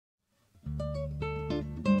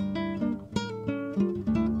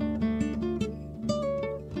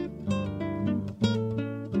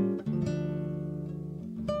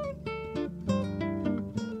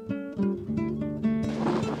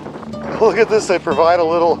Look at this, they provide a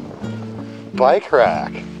little bike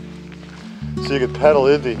rack. So you could pedal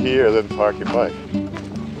into here, then park your bike.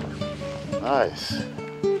 Nice.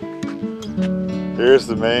 Here's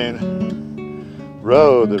the main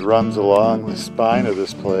road that runs along the spine of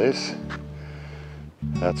this place.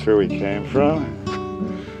 That's where we came from.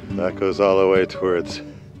 That goes all the way towards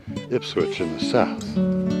Ipswich in the south.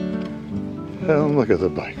 And look at the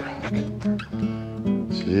bike rack.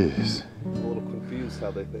 Jeez. I'm a little confused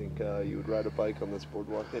how they think you would ride a bike on this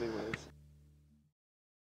boardwalk anyways.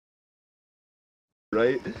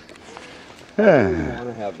 Right? I don't want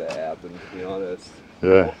to have that happen, to be honest.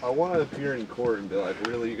 Yeah. I want to appear in court and be like,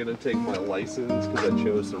 really, you're going to take my license because I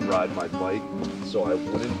chose to ride my bike so I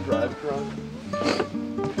wouldn't drive drunk?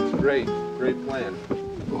 It's great. Great plan.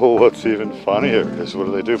 Well, what's even funnier is what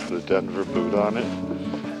do they do for the Denver boot on it?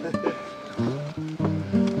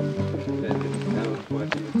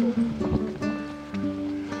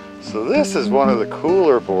 So this is one of the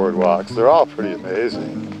cooler boardwalks. They're all pretty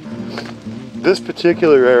amazing. This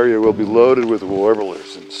particular area will be loaded with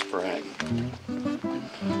warblers in spring.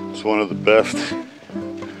 It's one of the best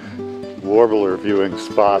warbler viewing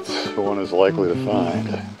spots one is likely to find.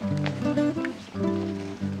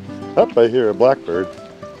 Up, I hear a blackbird.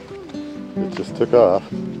 It just took off.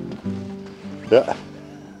 Yeah.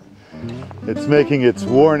 It's making its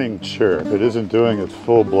warning chirp. It isn't doing its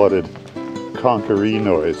full-blooded conqueree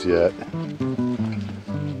noise yet.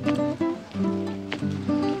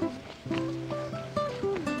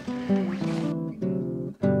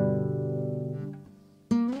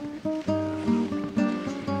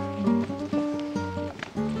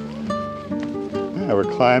 Yeah, we're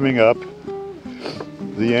climbing up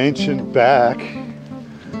the ancient back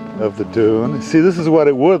of the dune. See, this is what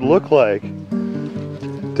it would look like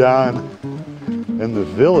down in the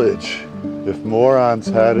village if morons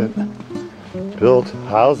hadn't built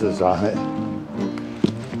houses on it.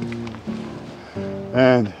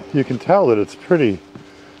 And you can tell that it's pretty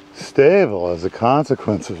stable as a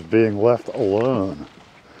consequence of being left alone.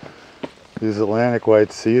 These Atlantic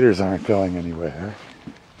white cedars aren't going anywhere.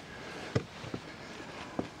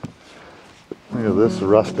 Look at this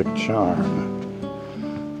rustic charm.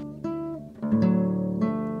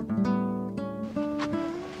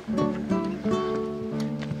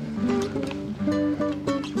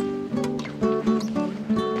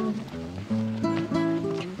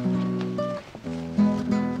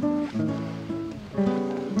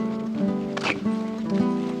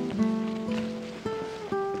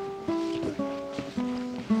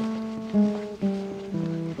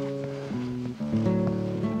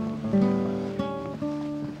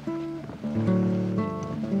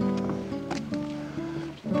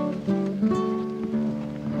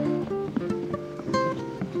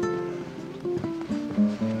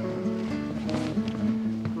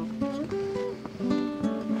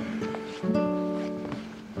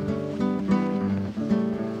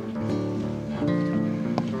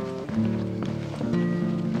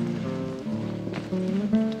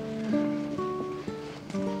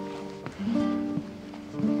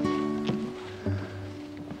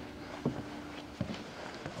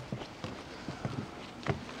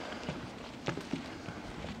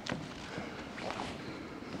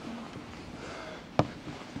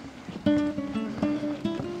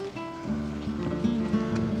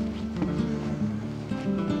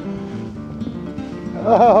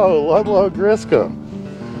 Oh, Ludlow Griscom.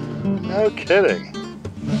 No kidding.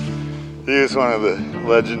 He was one of the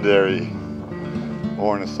legendary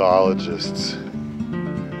ornithologists.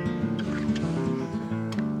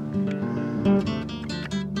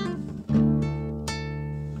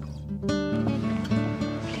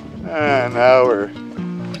 And now we're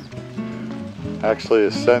actually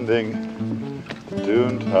ascending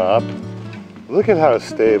Dune Top. Look at how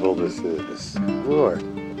stable this is. Lord.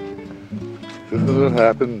 This is what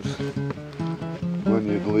happens when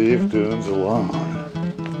you leave dunes alone.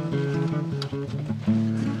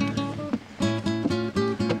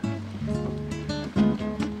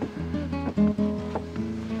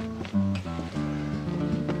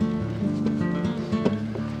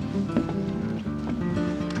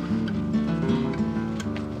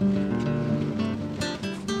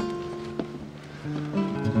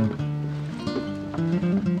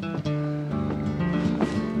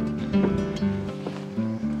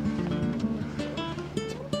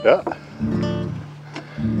 Yeah.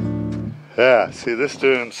 Yeah, see, this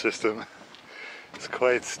dune system is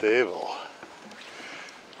quite stable.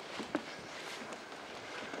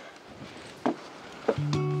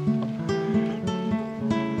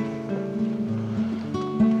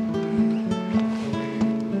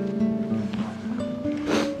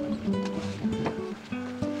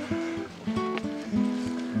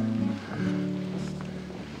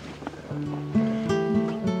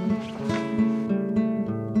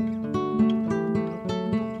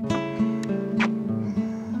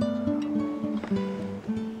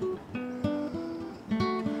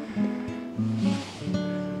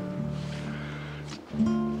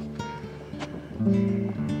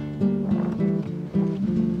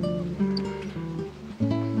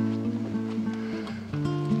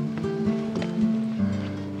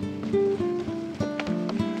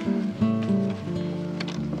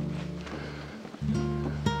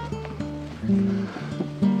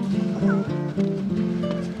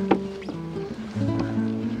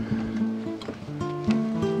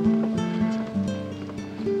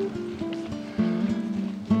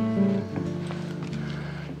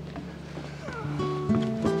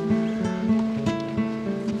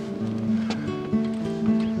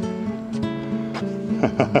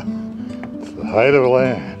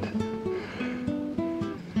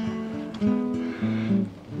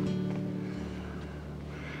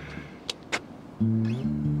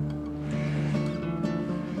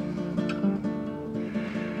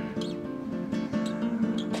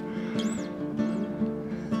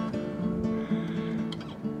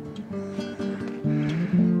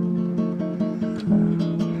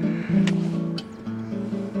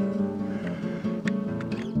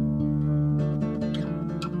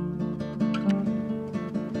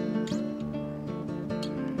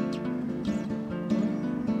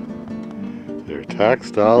 Your tax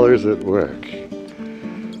dollars at work.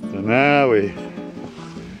 And now we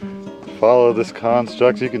follow this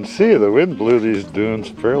construct. You can see the wind blew these dunes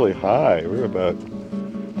fairly high. We're about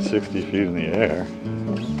 60 feet in the air.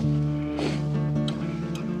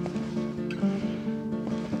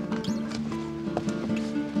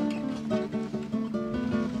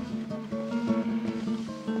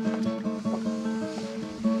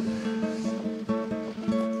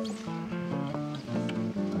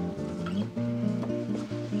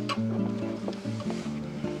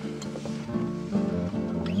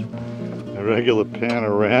 A regular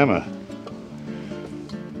panorama.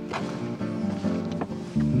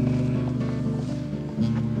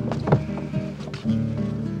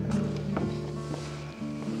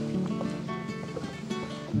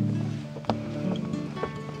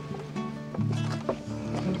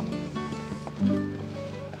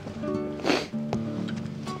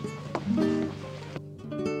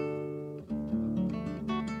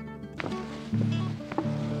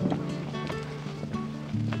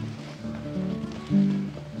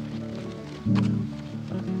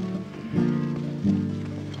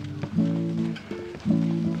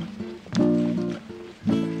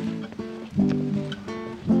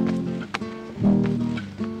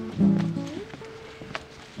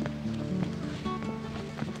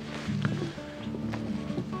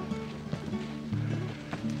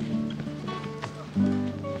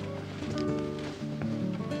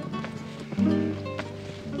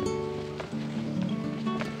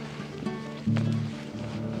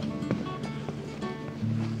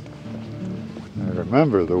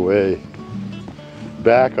 Remember the way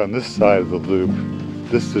back on this side of the loop,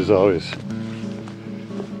 this is always,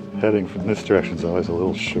 heading from this direction is always a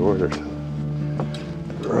little shorter to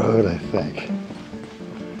the road, I think.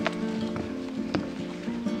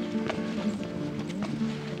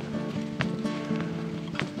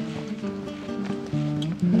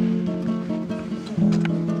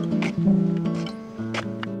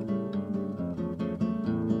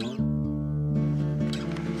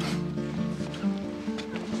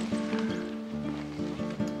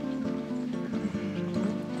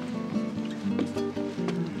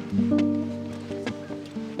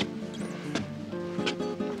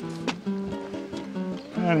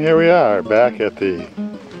 And here we are, back at the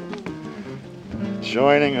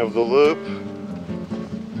joining of the loop.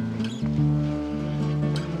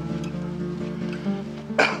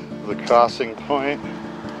 The crossing point.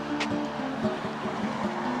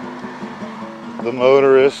 The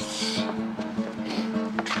motorists.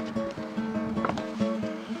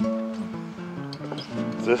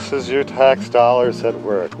 This is your tax dollars at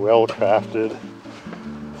work, well crafted,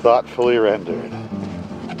 thoughtfully rendered.